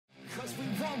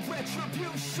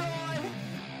retribution.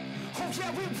 Oh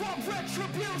yeah, we want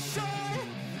retribution.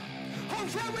 Oh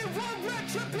yeah, we want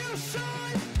retribution.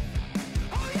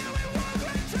 Oh yeah, we want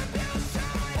retribution.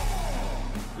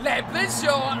 Labless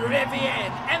your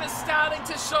Rivian, and it's starting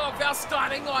to show off our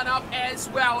starting lineup as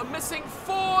well. Missing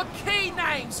 4 key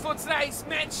names for today's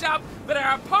matchup, but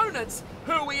our opponents,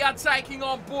 who we are taking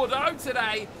on Bordeaux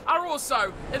today, are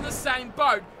also in the same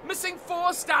boat. Missing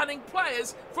 4 starting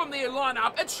players from their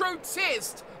lineup, a true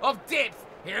test of depth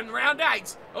here in round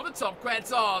 8 of the Top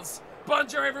Quatorze.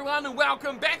 Bonjour everyone and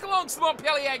welcome back along to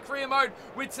Montpellier career mode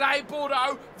with today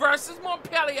Bordeaux versus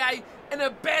Montpellier in a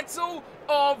battle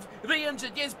of the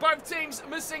injured. Yes, both teams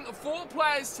missing 4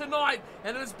 players tonight,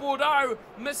 and it is Bordeaux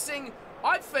missing,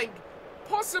 I think,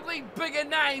 possibly bigger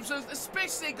names,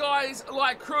 especially guys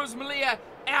like Montpellier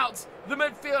out the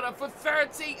midfielder for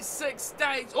 36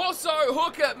 days. Also,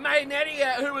 hooker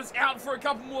Maynadia, who is out for a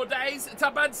couple more days.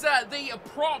 Tabadza, the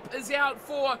prop, is out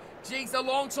for, geez, a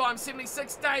long time,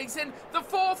 76 days. And the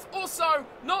fourth, also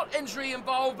not injury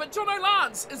involved, but John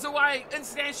O'Lance is away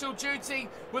international duty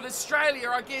with Australia.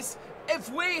 I guess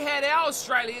if we had our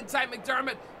Australian, Tate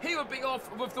McDermott, he would be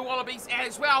off with the Wallabies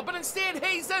as well. But instead,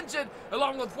 he's injured,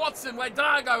 along with Watson,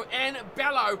 Wadago, and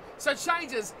Bello. So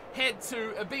changes had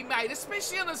to be made,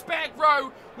 especially in this back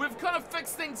row. We've kind of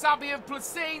fixed things up here.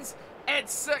 Placines at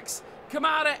 6,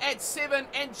 Kamada at 7,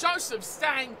 and Joseph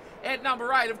staying at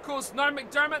number 8. Of course, no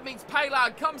McDermott means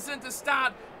Paylard comes in to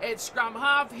start at scrum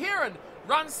half. Heron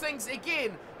runs things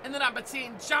again in the number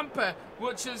 10 jumper,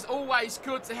 which is always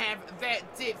good to have that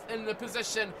depth in the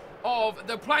position of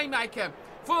the playmaker.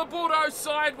 For the Bordeaux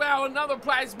side, well, another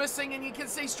player's missing, and you can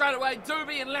see straight away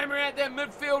Doobie and Lamoureux, their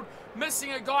midfield,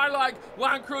 missing a guy like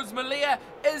Juan Cruz Malia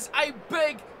is a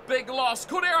big loss.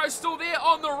 Cordero's still there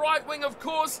on the right wing, of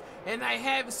course, and they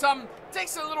have some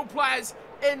decent little players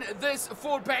in this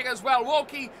forward pack as well.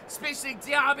 Walkie, especially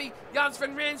Diaby, Jans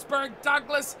van Rensburg,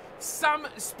 Douglas, some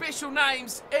special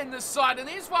names in the side. And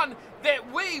there's one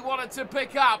that we wanted to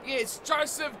pick up. Yes,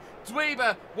 Joseph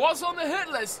Dweeber was on the hit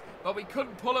list, but we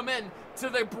couldn't pull him in to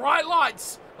the bright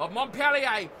lights of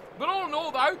Montpellier. But all in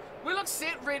all, though, we look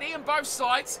set, ready, and both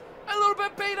sides a little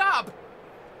bit beat up.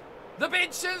 The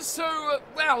benches, who,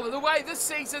 well, the way this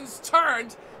season's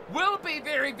turned, will be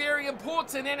very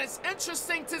important, and it's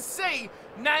interesting to see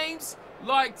names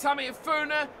like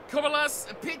Tamiafuna, Kubalas,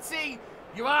 Pizzi,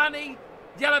 Ioane,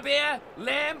 Yellowbear,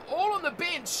 Lamb, all on the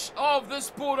bench of this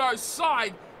Bordeaux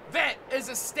side. That is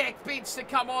a stacked bench to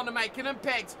come on to make an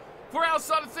impact. For our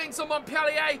side of things on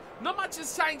Montpellier, not much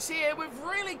has changed here. We've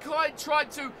really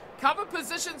tried to cover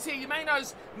positions here. You may know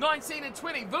 19 and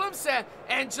 20. Willemse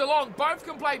and Geelong both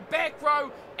can play back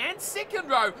row and second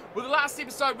row. With the last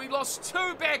episode, we lost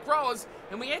 2 back rowers,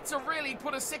 and we had to really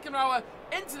put a second rower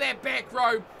into that back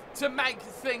row to make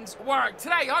things work.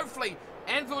 Today, hopefully,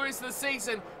 and for the rest of the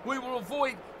season, we will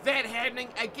avoid that happening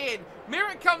again.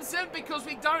 Merritt comes in because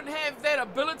we don't have that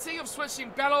ability of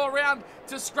switching Bello around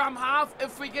to scrum half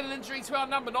if we get an injury to our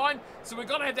number 9. So we've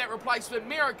got to have that replacement.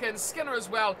 Merrick and Skinner as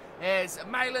well as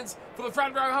Malins. For the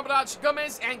front row, Humberdach,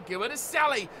 Gomez, and Gilbert is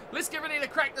Sally. Let's get ready to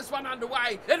crack this one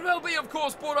underway. It will be, of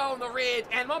course, Bordeaux in the red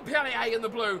and Montpellier in the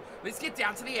blue. Let's get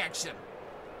down to the action.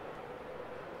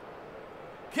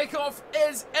 Kickoff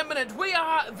is imminent. We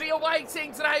are the away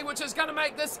team today, which is going to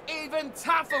make this even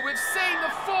tougher. We've seen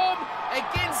the form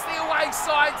against the away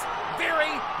sides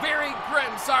very grim.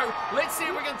 So let's see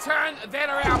if we can turn that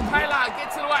around. Paylard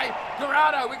gets it away.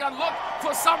 Dorado, we're going to look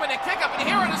for someone to kick up, and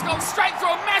Heron has gone straight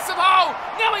through a massive hole.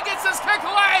 Now he gets his kick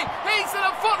away. He's in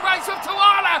a foot race with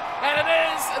Tuala, and it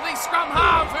is the scrum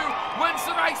half who wins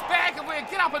the race back. If we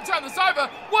can get up and turn this over,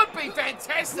 would be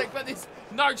fantastic, but there's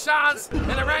no chance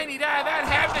in a rainy day of that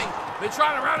happening. They're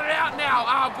trying to run it out now,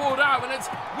 Bordeaux, and it's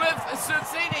with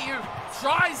Sunsini, who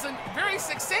tries, and very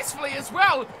successfully as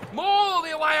well, more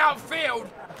the way outfield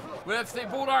with the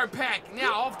Bordeaux pack.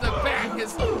 Now off the back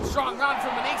is strong run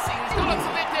from Manisi. He's got it to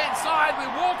the left-hand side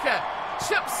with Walker.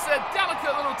 Chips a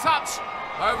delicate little touch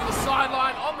over the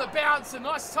sideline on the bounce. A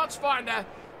nice touch finder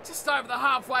just over the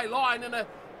halfway line, and a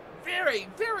very,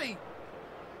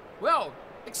 well,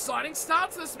 exciting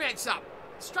start to this matchup.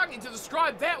 Struggling to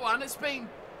describe that one. It's been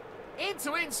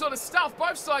end-to-end sort of stuff.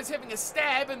 Both sides having a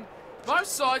stab, and both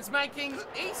sides making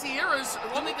easy errors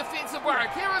on the defensive work.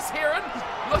 Here is Heron,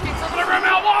 looking for the room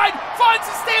out wide, finds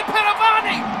a Stan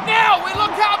Panavani. Now we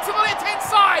look out to the left-hand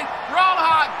side.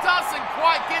 Rollhart doesn't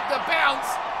quite get the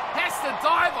bounce, has to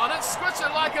dive on it, squish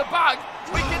it like a bug.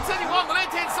 We continue on the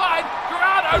left-hand side.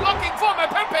 Gerardo looking for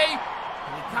Mapimpi,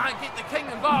 and he can't get the king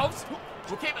involved.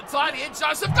 We'll keep it tight here.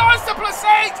 Joseph goes to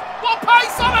Placide. Well,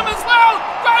 pace on him as well.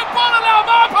 Great ball in our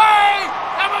Mope.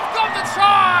 And we've got the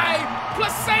try.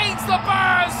 Placide finds the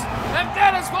burst, and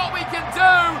that is what we can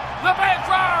do. The back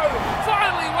row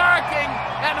finally working,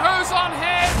 and who's on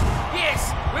hand?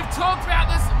 Yes, we've talked about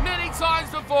this many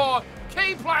times before.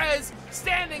 Key players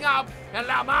standing up, and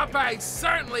Laumape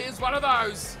certainly is one of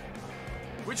those.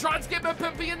 We tried to get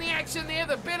Montpellier in the action there.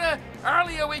 The better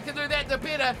earlier we can do that, the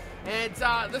better. And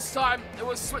this time it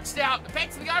was switched out back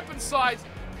to the open side.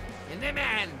 And their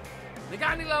man,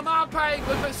 Ngani Laumape,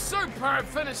 with a superb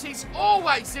finish. He's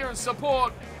always here in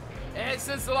support. As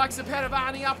is the likes of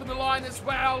Padavani up in the line as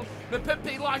well.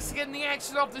 Montpellier likes to get in the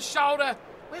action off the shoulder.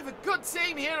 We have a good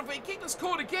team here. If we keep this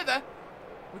core together,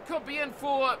 we could be in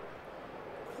for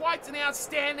quite an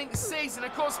outstanding season.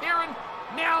 Of course, Heron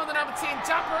now in the number 10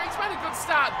 jumper. He's made a good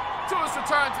start to his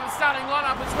return to the starting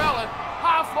lineup as well. A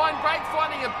half-line break,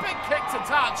 finding a big kick to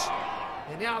touch.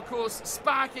 And now, of course,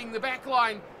 sparking the back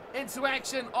line into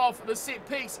action off the set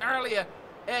piece earlier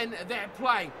in that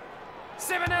play.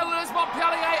 7-0 is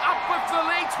Montpellier up with the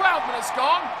lead. 12 minutes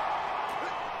gone.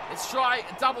 Let's try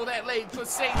double that lead.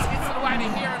 Proceeds, gets it away to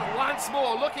Heron once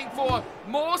more. Looking for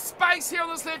more space here on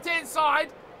this left-hand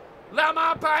side.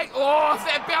 Laumape, oh, if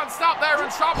that bounced up, they were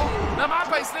in trouble.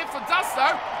 Laumape's left for dust,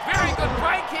 though. Very good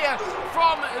break here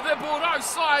from the Bordeaux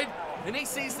side. And he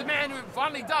sees the man who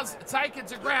finally does take it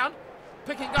to ground.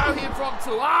 Pick and go here from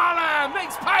Tuala.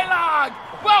 Meets Pelag.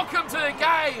 Welcome to the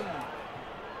game.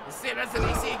 Instead, it's an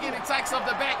easy again. He takes off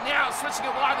the back now. Switching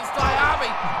it wide as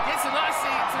Diaby. Gets it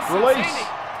nicely to Santini.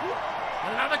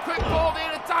 And another quick ball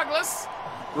there to Douglas.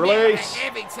 Release. A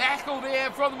heavy tackle there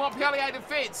from the Montpellier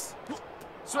defence.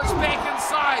 Switch back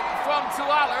inside from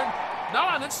Tuala. And no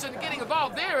one interested in getting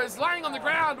involved there, as laying on the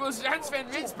ground was Hans van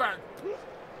Rensburg.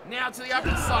 Now to the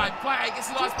open side. Player gets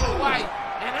a nice ball away.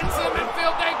 And into the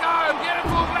midfield they go.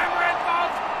 Beautiful Glamour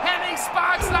involved. And he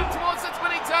sparks it up towards the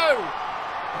 22.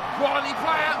 Quality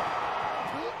player.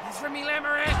 There's Remy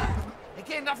Lamourette.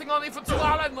 Again, nothing on there for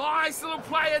Tuala. Nice little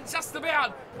player, just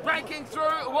about breaking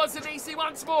through. It wasn't easy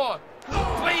once more.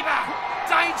 Kleber,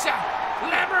 danger.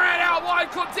 Lamourette out wide,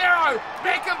 Cordero.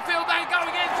 Back in field, they go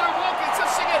again through Walker,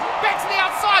 touching it. Back to the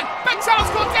outside. Big Charles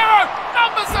Cordero.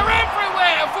 Numbers are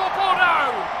everywhere for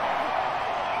Bordeaux.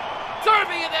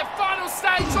 Doobie at that final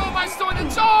stage, almost doing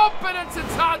the job, but into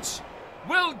touch.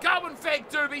 Will go, in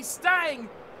fact, Doobie, staying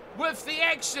with the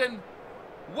action.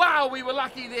 Wow, we were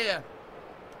lucky there.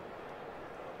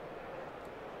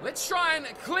 Let's try and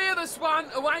clear this one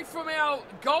away from our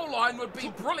goal line. Would be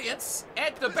brilliant.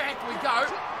 At the back we go.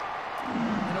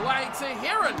 And away to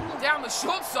Heron down the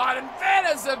short side. And that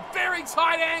is a very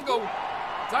tight angle.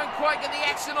 Don't quite get the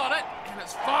action on it. And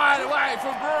it's fired away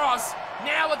from Burros.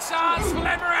 Now a chance for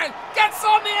Lamourette. Gets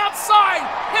on the outside.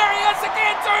 Here he is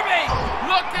again, Doobie.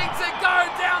 Looking to go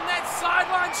down that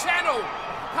sideline channel.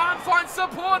 Can't find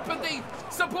support, but the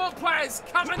support players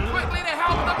coming quickly to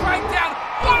help the breakdown.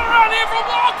 What a run here from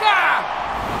Walker!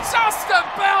 Just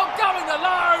about going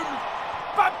alone,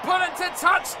 but put it to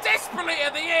touch desperately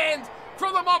at the end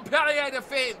from the Montpellier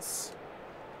defence.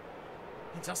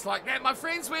 And just like that, my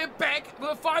friends, we're back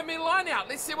with a 5-metre line out.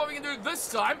 Let's see what we can do this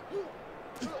time.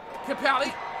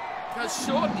 Capelli goes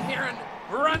short, and Heron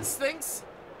runs things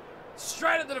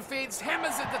straight at the defence,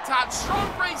 hammers at the touch.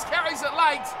 Strong breeze carries it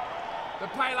late.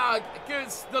 But Pelag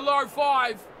gives the low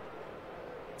 5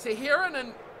 to Heron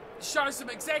and shows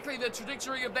him exactly the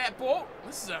trajectory of that ball.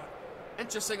 This is an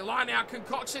interesting line-out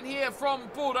concoction here from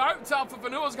Bordeaux. Telfa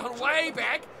Vanua's gone way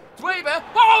back. Dweeber,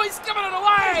 oh, he's given it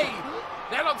away!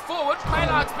 They look forward,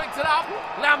 Pelag's picked it up.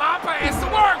 Laumape has to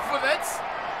work with it.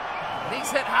 And he's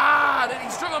hit hard and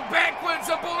he's driven backwards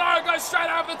and Bordeaux goes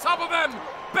straight over the top of him.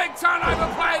 Big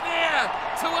turnover play there.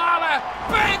 Tuala,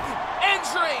 big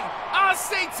injury.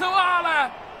 RC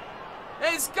Tuala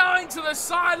is going to the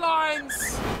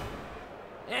sidelines.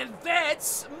 And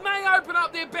that may open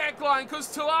up their back line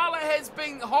because Tuala has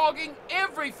been hogging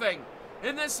everything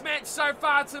in this match so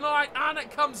far tonight.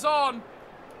 Arnott comes on.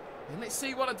 And let's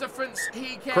see what a difference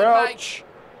he can Crouch.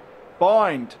 make.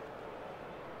 Bind.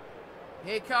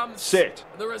 Here comes Sit.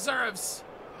 the reserves.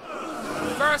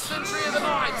 First injury of the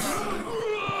night.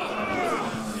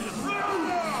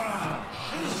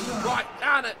 Right,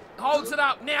 Arnott holds it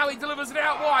up. Now he delivers it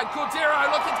out wide.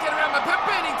 Cordero looking to get around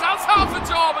Montpellier, and he does half the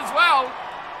job as well.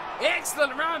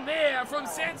 Excellent run there from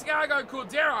Santiago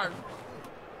Cordero.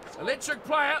 Electric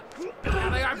player. Now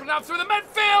they open up through the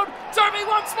midfield. Doobie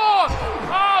once more.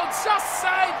 Oh, just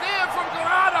saved there from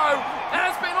Garado. And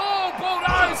it's been all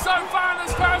Bordeaux so far in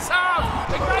this first half.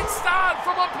 A great start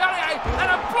from Montpellier and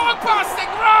a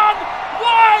blockbusting run.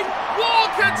 Wide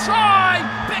Walker try.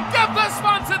 But give this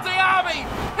one to Diaby.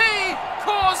 He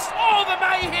caused all the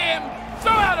mayhem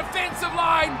through our defensive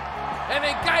line. And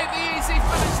it gave the easy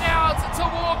finish out to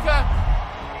Walker.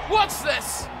 Watch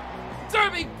this.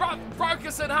 Doobie broke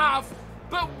us in half.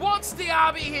 But what's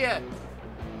Diaby here?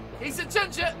 He's a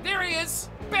ginger. There he is.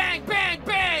 Bang, bang,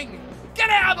 bang. Get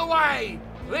out of the way.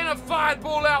 Then a fired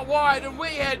ball out wide, and we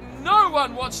had no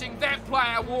one watching that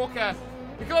player, Walker,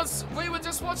 because we were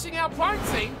just watching our opponent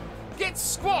team get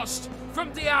squashed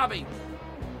from Diaby.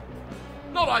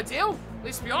 Not ideal,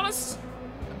 let's be honest,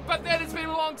 but that has been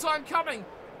a long time coming.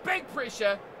 Big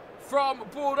pressure from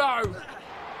Bordeaux.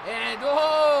 And,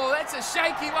 oh, that's a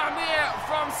shaky one there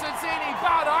from Santini,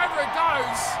 but over it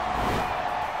goes.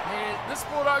 And this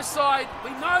Bordeaux side,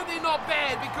 we know they're not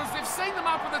bad because we've seen them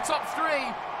up in the top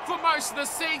three for most of the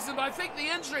season, but I think the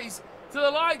injuries to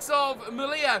the likes of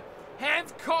Montpellier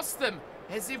have cost them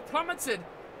as they've plummeted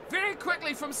very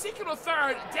quickly from second or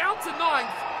third down to ninth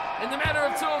in the matter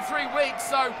of 2 or 3 weeks.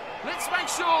 So let's make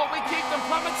sure we keep them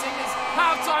plummeting as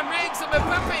halftime rings, and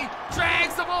Mapimpi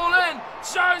drags the ball in.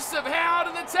 Joseph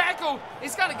Howard in the tackle.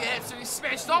 He's going to get absolutely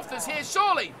smashed off this here,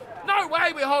 surely. No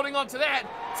way we're holding on to that.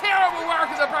 Terrible work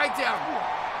as a breakdown.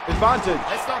 Advantage.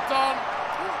 That's knocked on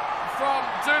from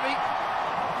Doobie.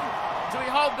 Do we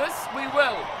hold this? We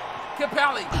will.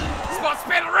 Capelli spots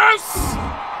Belarus.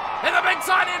 And the big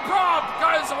tight end prop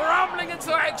goes rumbling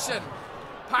into action.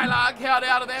 Palag held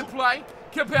out of that play.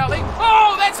 Capelli.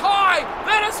 Oh, that's high.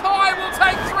 That is high. We'll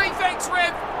take 3. Thanks,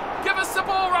 Rev. Give us the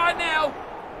ball right now.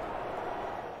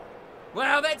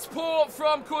 Wow, that's poor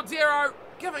from Cordero,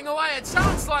 giving away a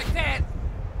chance like that.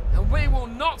 And we will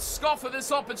not scoff at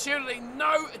this opportunity.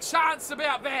 No chance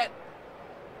about that.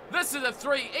 This is a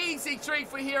 3. Easy 3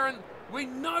 for Heron. We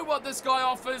know what this guy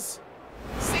offers.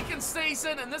 Second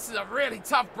season, and this is a really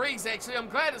tough breeze, actually. I'm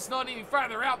glad it's not any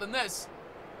further out than this.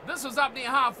 This was up near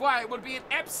halfway. It would be an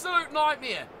absolute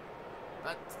nightmare.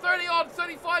 But 30-odd,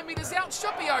 35 metres out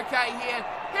should be okay here.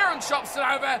 Heron chops it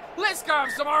over. Let's go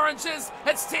with some oranges.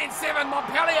 It's 10-7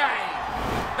 Montpellier.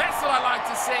 That's what I like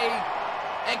to see.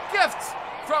 A gift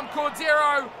from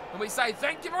Cordero. And we say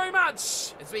thank you very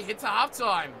much as we head to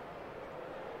halftime.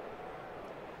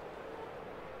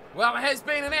 Well, it has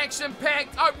been an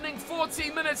action-packed opening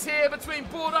 40 minutes here between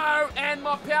Bordeaux and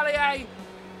Montpellier.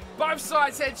 Both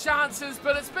sides had chances,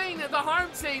 but it's been the home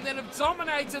team that have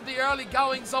dominated the early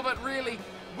goings of it, really.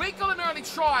 We got an early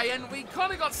try, and we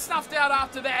kind of got snuffed out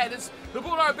after that as the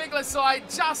Bordeaux Bigler side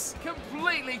just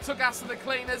completely took us to the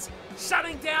cleaners,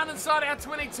 shutting down inside our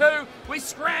 22. We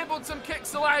scrambled some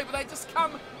kicks away, but they just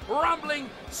come rumbling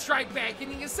straight back.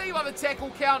 And you can see by the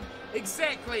tackle count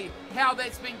exactly how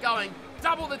that's been going.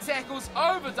 Double the tackles,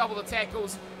 over double the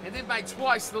tackles, and then made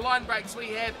twice the line breaks we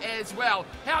have as well.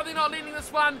 How they're not leading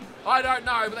this one, I don't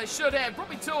know, but they should have.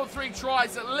 Probably 2 or 3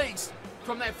 tries at least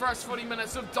from that first 40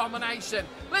 minutes of domination.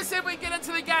 Let's see if we can get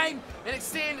into the game and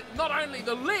extend not only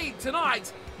the lead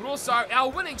tonight, but also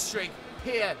our winning streak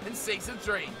here in Season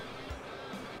 3.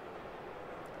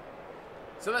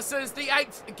 So this is the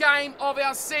 8th game of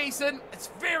our season.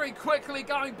 It's very quickly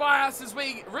going by us as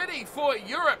we ready for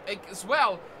Europe as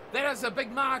well. That is a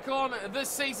big mark on this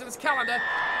season's calendar.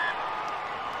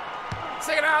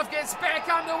 Second half gets back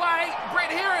underway. Brett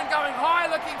Heron going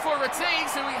high, looking for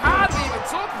Retiz, who we hardly even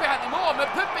talk about anymore.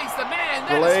 Mapimpi's the man,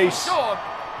 that is for sure.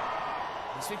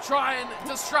 As we try and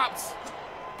disrupt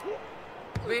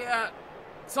the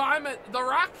time at the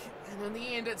ruck. And in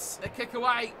the end, it's a kick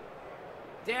away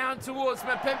down towards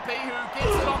Mapimpi, who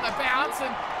gets it on the bounce and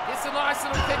gets a nice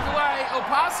little kick away, or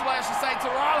pass away, I should say, to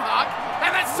Rylhart. And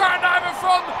that's turned over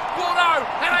from Bordeaux,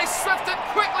 and they swift it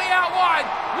quickly out wide.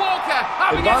 Walker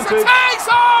up against the tags.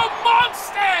 Oh,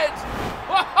 Monstead!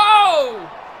 Whoa!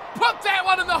 Put that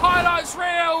one in the highlights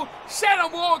reel.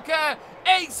 Shannon Walker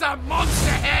eats a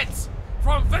monster hit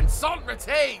from Vincent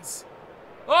Retiz.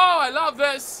 Oh, I love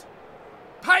this.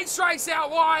 Pace race out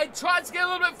wide, tried to get a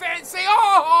little bit fancy.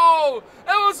 Oh,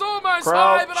 it was almost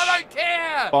high, but I don't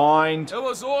care. Bind. It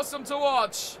was awesome to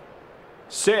watch.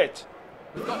 Sit.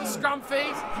 We've got the scrum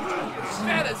feed.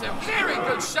 That is a very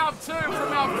good shove too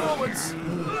from our forwards.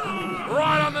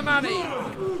 Right on the money.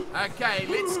 Okay,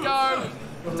 let's go.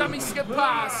 Dummy skip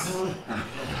pass.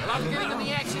 I love getting in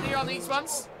the action here on these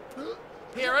ones.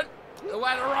 Heron,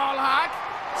 away to Rylhart.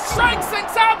 Strikes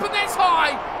things up, and that's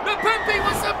high. Mapimpi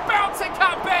was about to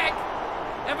cut back,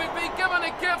 and we've been given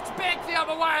a gift back the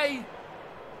other way.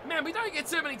 Man, we don't get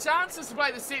too many chances to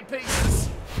play the set pieces.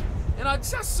 And I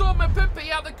just saw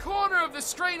Mapimpi out the corner of the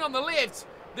screen on the left.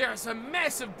 There is a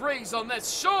massive breeze on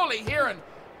this. Surely Heron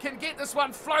can get this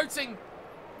one floating.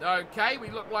 Okay, we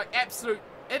look like absolute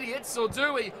idiots, or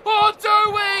do we? Or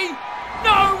do we?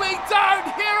 No, we don't.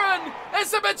 Heron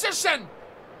is a magician.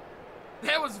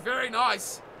 That was very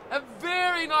nice. A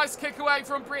very nice kick away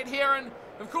from Brett Heron.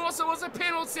 Of course, it was a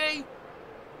penalty.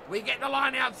 We get the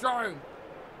line out throw.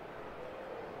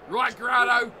 Right,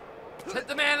 Grado. Hit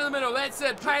the man in the middle. That's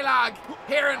it. Pelag.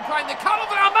 Heron playing the cuddle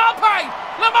for Lamarpe.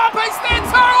 Lamarpe's there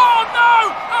too. Oh,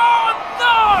 no. Oh,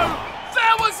 no.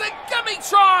 That was a gimme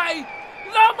try.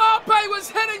 Lamarpe was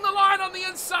hitting the line on the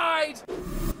inside.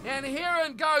 And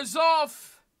Heron goes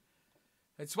off.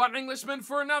 It's one Englishman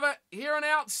for another. Heron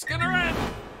out. Skinner in.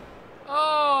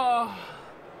 Oh.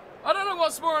 I don't know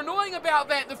what's more annoying about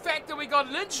that. The fact that we got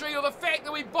an injury or the fact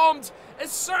that we bombed a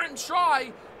certain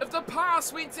try if the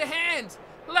pass went to hand.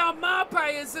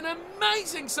 Lamarpe is an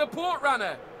amazing support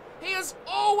runner. He is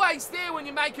always there when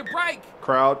you make a break.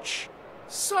 Crouch.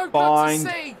 So good Bind.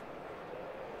 to see.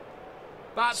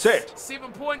 But Sit.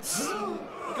 7 points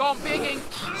gone begging.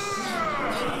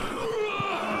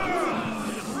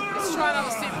 Let's try another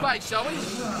set play, shall we?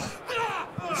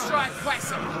 Let's try a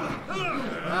classic.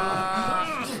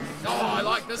 Oh, I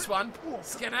like this one.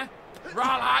 Skinner.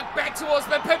 Rallag back towards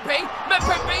Mapimpi.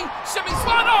 Mapimpi shimmies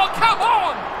one. Oh, come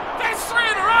on! That's 3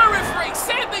 in a row, referee.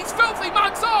 Send these filthy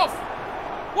mugs off.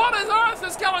 What on earth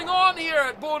is going on here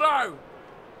at Bordeaux?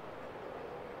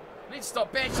 Let's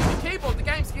stop bashing the keyboard. The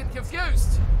game's getting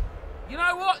confused. You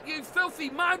know what, you filthy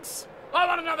mugs? I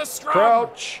want another scrum.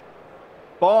 Crouch.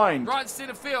 Bind. Right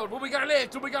centre field. Will we go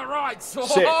left? Will we go right? Sit.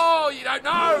 Oh, you don't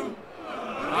know.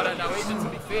 I don't know either, to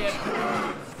be fair.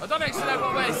 I don't actually know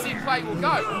what way a set play will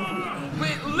go.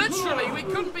 We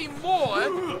couldn't be more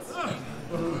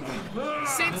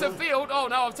centre field. Oh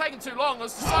no, I've taken too long. I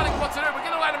was deciding what to do. We're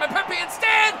going to let him a Pippi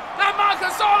instead. And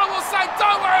Marcus Ola will say,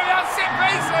 don't worry about set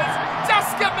pieces.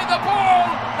 Just give me the ball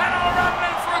and I'll run it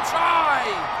in for a try.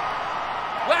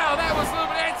 Wow, that was a little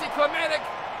bit anticlimactic.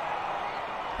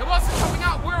 It wasn't coming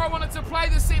up where I wanted to play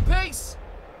the set piece.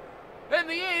 In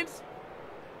the end,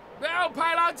 well,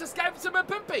 Pelag just gave it to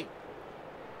Mapimpi.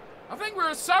 I think we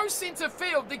were so centre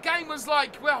field, the game was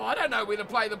like, well, I don't know where to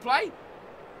play the play.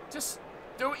 Just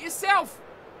do it yourself.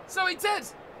 So he did.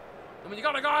 And when you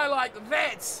got a guy like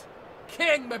that,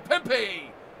 King Mapimpi,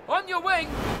 on your wing,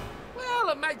 well,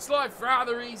 it makes life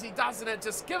rather easy, doesn't it?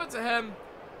 Just give it to him,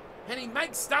 and he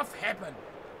makes stuff happen.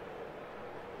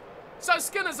 So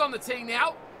Skinner's on the tee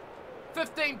now.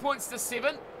 15 points to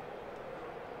 7.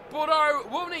 Bordeaux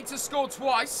will need to score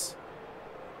twice.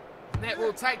 And that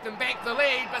will take them back the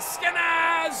lead, but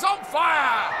Skinner's on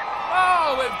fire!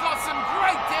 Oh, we've got some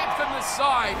great depth in this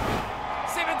side.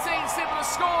 17-7 to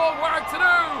score, work to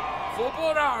do for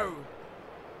Bordeaux.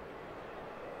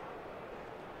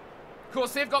 Of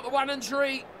course, they've got the one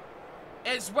injury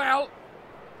as well.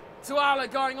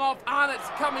 Tuala going off, Arnott's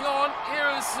coming on. Here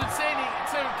is Sutsini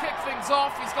to kick things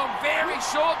off. He's gone very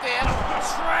short there.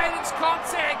 Straight into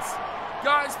contact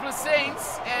goes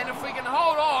Placines, and if we can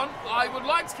hold on, I would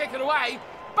like to kick it away,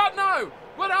 but no.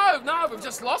 Well, no, we've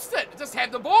just lost it. Just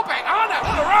had the ball back. Arnott,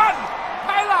 what a run!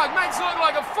 Pelag makes it look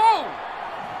like a fool.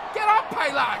 Get up,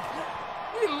 Pelag.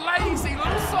 You lazy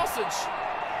little sausage.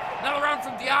 Another run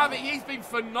from Diaby. He's been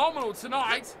phenomenal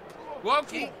tonight.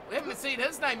 Woki, we haven't seen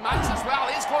his name much as well.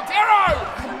 Here's Cordero!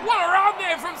 What a run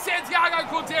there from Santiago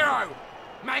Cordero.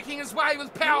 Making his way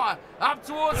with power up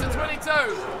towards the 22.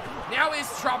 Now there's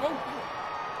trouble.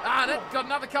 Arnott got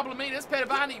another couple of metres.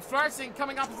 Padavani flourishing,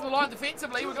 coming up to the line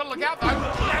defensively. We've got to look out though.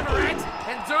 Lamorat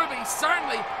and Doobie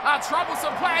certainly are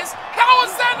troublesome players. How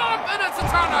is that not a... It's a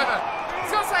turnover. I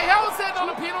was going to say, how is that not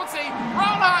a penalty?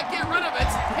 Rollhart, get rid of it.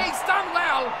 He's done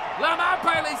well.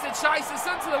 Lamarpe leads the chase. It's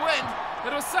into the wind. It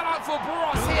was set up for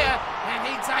Boros here, and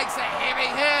he takes a heavy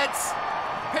hit.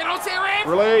 Penalty ref.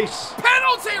 Release.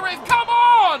 Penalty ref, come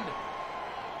on!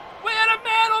 We had a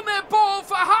man on their ball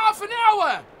for half an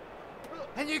hour,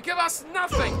 and you give us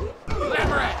nothing.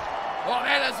 Lamorat. Oh,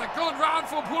 that is a good run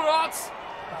for Boros.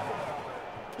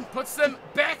 Puts them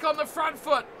back on the front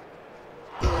foot.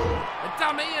 A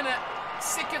dummy and a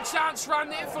second chance run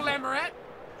there for Lamorat.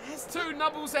 Has two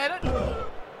nubbles at it.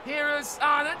 Here is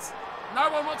Arnott. No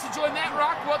one wants to join that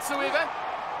ruck whatsoever.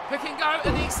 Pick and go,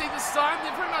 Anisi this time.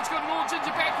 They've pretty much got an all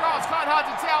ginger back row. It's quite hard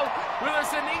to tell whether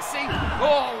it's Anisi,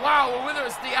 oh wow, or whether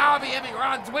it's Diaby having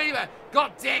run. Dweaver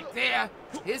got decked there.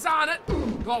 Here's Arnott.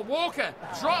 Got Walker.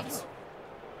 Dropped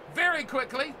very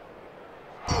quickly.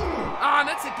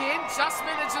 Arnott again, just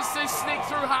manages to sneak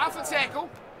through half a tackle.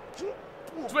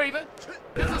 Dweaver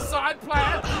is a side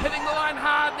player, hitting the line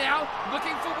hard now,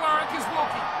 looking for Warwick is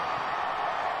walking.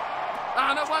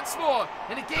 Arnott once more,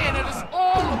 and again it is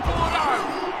all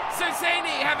Bordeaux.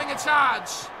 Susini having a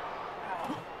charge.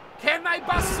 Can they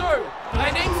bust through?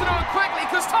 They need to do it quickly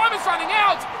because time is running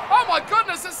out. Oh my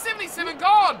goodness, it's 77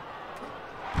 gone.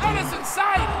 That is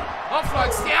insane.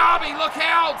 Offloads Diaby, look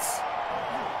out.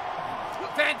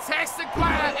 Fantastic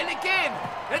player, and again,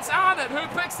 it's Arnott who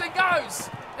picks and goes.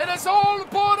 It is all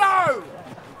Bordeaux.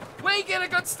 We We get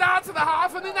a good start to the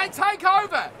half and then they take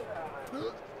over.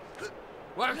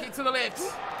 Working to the left.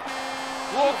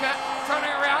 Walker turning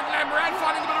around. Lambrand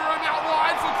finding a bit of room out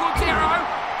wide for Cordero.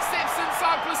 Steps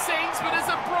inside Placines, but is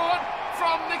it brought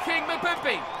from the King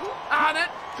Mapimpi. Arnott,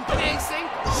 Nancy,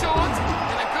 short,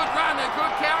 and a good run, a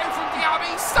good carry from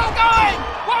Diaby. Still going!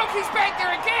 Walker's back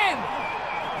there again!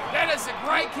 That is a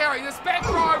great carry. This back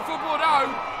row for Bordeaux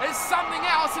is something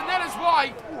else, and that is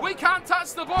why we can't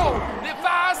touch the ball. They're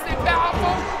fast, they're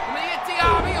powerful, and they get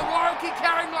Diaby and Warwick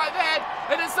carrying like that.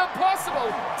 It is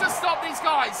impossible to stop these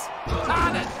guys.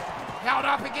 Arnott held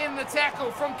up again the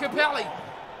tackle from Capelli.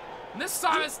 And this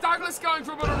time it's Douglas going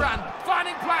for a bit of run.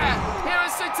 Finding player. Here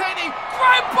is Sutini.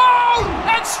 Great ball!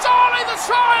 And surely the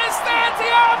try is there,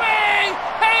 Diaby!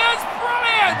 He is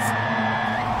brilliant!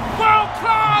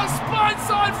 World-class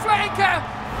blindside flanker.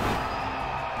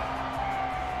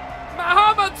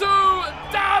 Mahamadou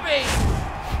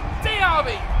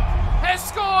Diaby has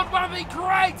scored one of the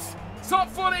great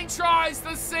top-footing tries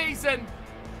this season.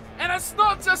 And it's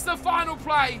not just the final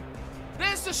play.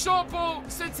 There's the short ball,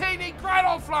 Santini, great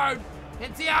offload,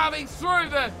 and Diaby through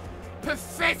the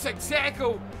pathetic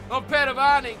tackle of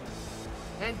Padovani.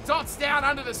 And dots down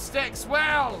under the sticks.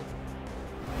 Well,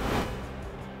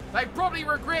 they probably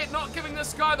regret not giving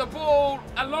this guy the ball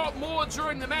a lot more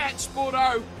during the match,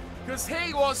 Bordeaux, because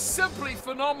he was simply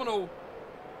phenomenal.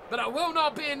 But it will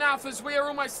not be enough as we are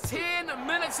almost 10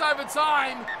 minutes over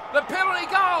time. The penalty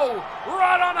goal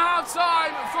right on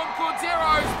half-time from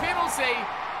Cordero's penalty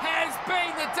has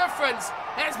been the difference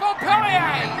as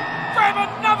Montpellier grab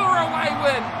another away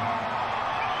win.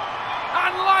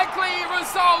 Unlikely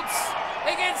results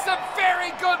against a very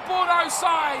good Bordeaux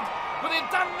side, but they've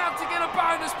done enough to get a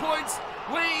bonus point.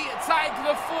 We take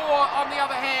the 4 on the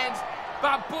other hand,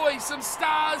 but boy, some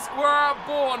stars were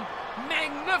born.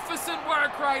 Magnificent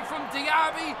work rate from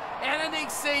Diaby and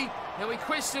Anixi, and we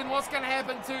question what's going to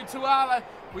happen to Tuala.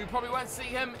 We probably won't see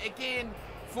him again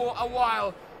for a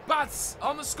while. But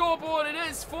on the scoreboard it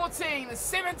is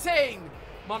 14-17.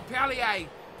 Montpellier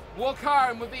walk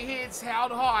home with their heads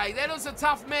held high. That was a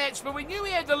tough match, but we knew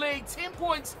we had the lead. 10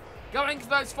 points going to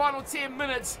those final 10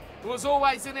 minutes. It was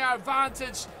always in our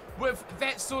advantage with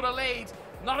that sort of lead.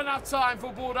 Not enough time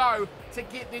for Bordeaux to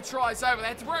get their tries over. They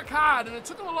had to work hard, and it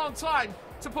took them a long time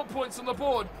to put points on the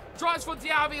board. Tries for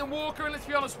Diaby and Walker, and let's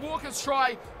be honest, Walker's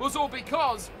try was all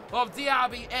because of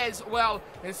Diaby as well.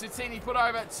 And Sutini put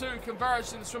over 2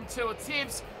 conversions from 2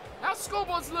 attempts. Our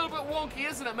scoreboard's a little bit wonky,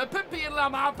 isn't it? Mapimpi and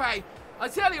Laumape. I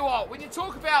tell you what, when you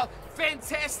talk about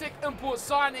fantastic import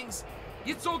signings,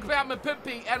 you talk about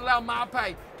Mapimpi and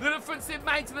Laumape. The difference they've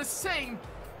made to this team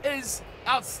is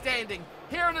outstanding.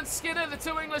 Heron and Skinner, the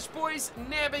 2 English boys,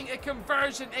 nabbing a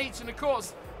conversion each, and of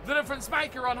course, the difference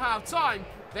maker on half-time,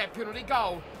 that penalty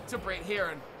goal to Brett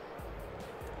Heron.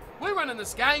 We're winning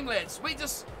this game, lads.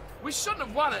 We shouldn't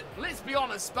have won it, let's be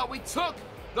honest, but we took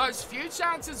those few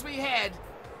chances we had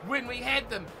when we had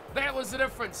them. That was the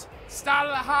difference. Start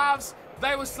of the halves,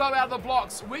 they were slow out of the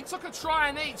blocks. We took a try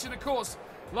in each, and of course,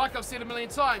 like I've said a million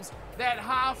times, that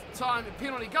half-time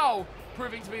penalty goal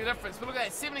proving to be the difference. But look at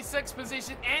that, 76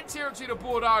 possession and territory to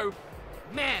Bordeaux.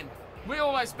 Man, we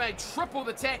almost made triple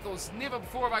the tackles. Never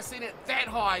before have I seen it that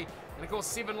high. And of course,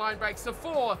 7 line breaks to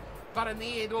 4. But in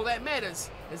the end, all that matters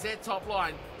is that top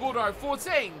line. Bordeaux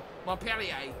 14,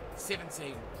 Montpellier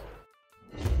 17.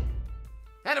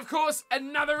 And of course,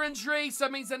 another injury. So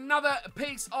it means another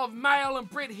piece of mail. And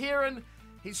Brett Heron,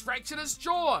 he's fractured his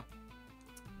jaw.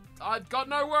 I've got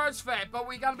no words for that. But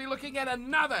we're going to be looking at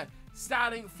another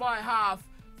starting fly half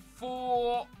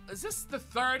for, is this the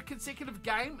 3rd consecutive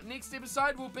game? Next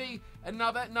episode will be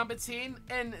another number 10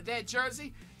 in that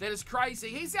jersey. That is crazy.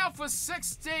 He's out for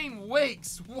 16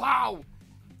 weeks. Wow,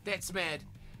 that's mad.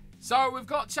 So we've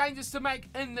got changes to make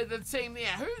in the team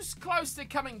there. Who's close to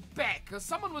coming back? Because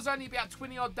someone was only about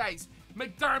 20 odd days.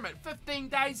 McDermott, 15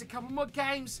 days, a couple more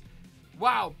games.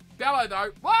 Wow, Bello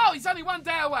though. Wow, he's only 1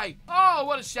 day away. Oh,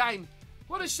 what a shame.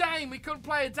 What a shame we couldn't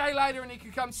play a day later and he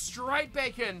could come straight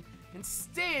back in.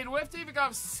 Instead, we'll have to either go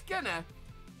with Skinner,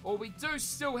 or we do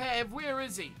still have, where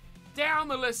is he? Down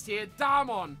the list here,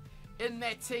 Darmon in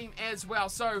that team as well.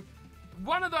 So,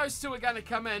 one of those 2 are going to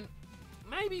come in.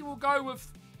 Maybe we'll go with,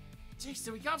 geez,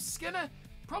 do we go with Skinner?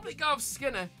 Probably go with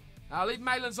Skinner. Leave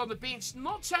Malin's on the bench,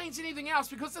 not change anything else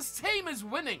because this team is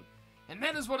winning. And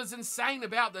that is what is insane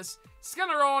about this.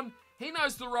 Skinner on, he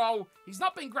knows the role. He's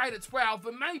not been great at 12,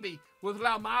 but maybe with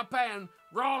Laumape and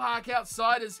Rollhark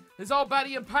outside, his old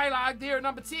buddy and Palag there at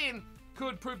number 10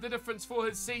 could prove the difference for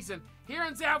his season.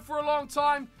 Heron's out for a long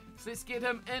time, so let's get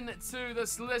him into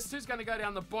this list. Who's going to go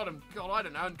down the bottom? God, I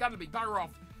don't know. Going to be bugger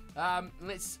off.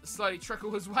 Let's slowly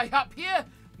trickle his way up here.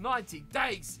 90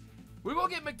 days. We will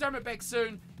get McDermott back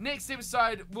soon. Next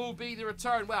episode will be the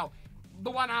return, well,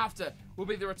 the one after will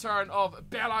be the return of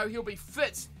Bello. He'll be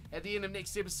fit at the end of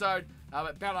next episode,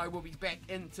 but Bello will be back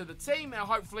into the team and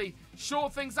hopefully shore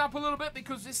things up a little bit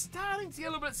because they're starting to get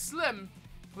a little bit slim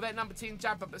for that number 10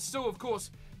 jumper, but still, of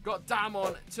course, got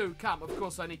Damon to come. Of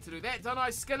course, I need to do that. Don't I,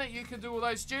 Skinner? You can do all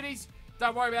those duties.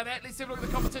 Don't worry about that. Let's have a look at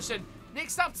the competition.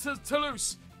 Next up to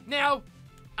Toulouse. Now,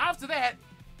 after that,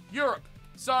 Europe.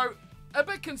 So, a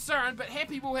bit concerned, but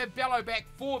happy we'll have Bello back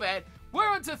for that.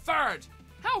 We're into third.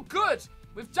 How good!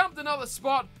 We've jumped another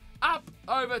spot up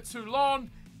over Toulon,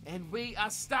 and we are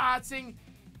starting,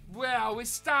 well, we're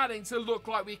starting to look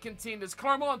like we're contenders.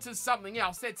 Clermont is something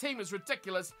else. That team is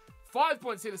ridiculous. 5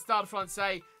 points here to Stade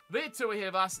Francais. They're 2 ahead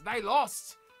of us. They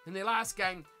lost in their last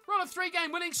game. We're on a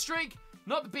 3-game winning streak.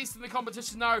 Not the best in the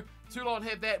competition, though. Toulon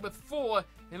have that with 4.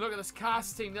 And look at this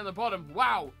cast team down the bottom.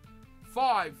 Wow.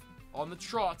 5 on the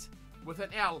trot with an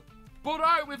L.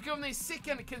 Bordeaux, we've given their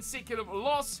 2nd consecutive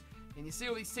loss. And you see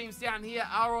all these teams down here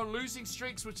are on losing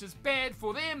streaks, which is bad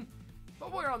for them.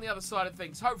 But we're on the other side of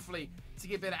things, hopefully, to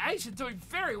get better. Asia doing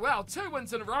very well. 2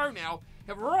 wins in a row now.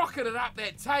 Have rocketed up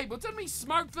that table. Didn't we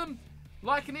smoke them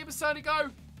like an episode ago?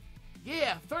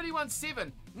 Yeah,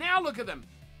 31-7. Now look at them.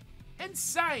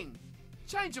 Insane.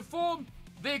 Change of form.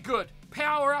 They're good.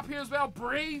 Power up here as well.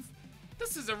 Breathe.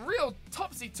 This is a real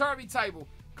topsy-turvy table.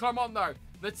 Clermont, though,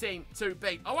 the team to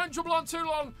beat. I won't dribble on too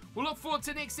long. We'll look forward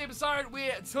to next episode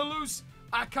where Toulouse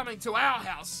are coming to our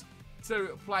house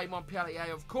to play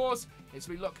Montpellier, of course, as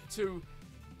we look to,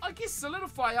 I guess,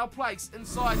 solidify our place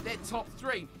inside that top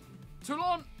 3.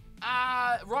 Toulon,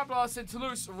 right below us, and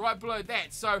Toulouse right below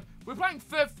that. So we're playing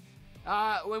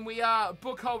 5th when we are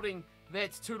book holding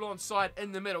that Toulon side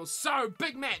in the middle. So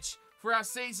big match for our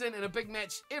season and a big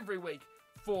match every week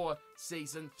for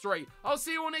Season 3. I'll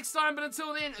see you all next time, but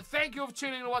until then, thank you all for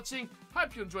tuning in and watching.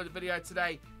 Hope you enjoyed the video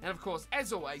today. And of course,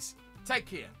 as always, take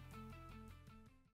care.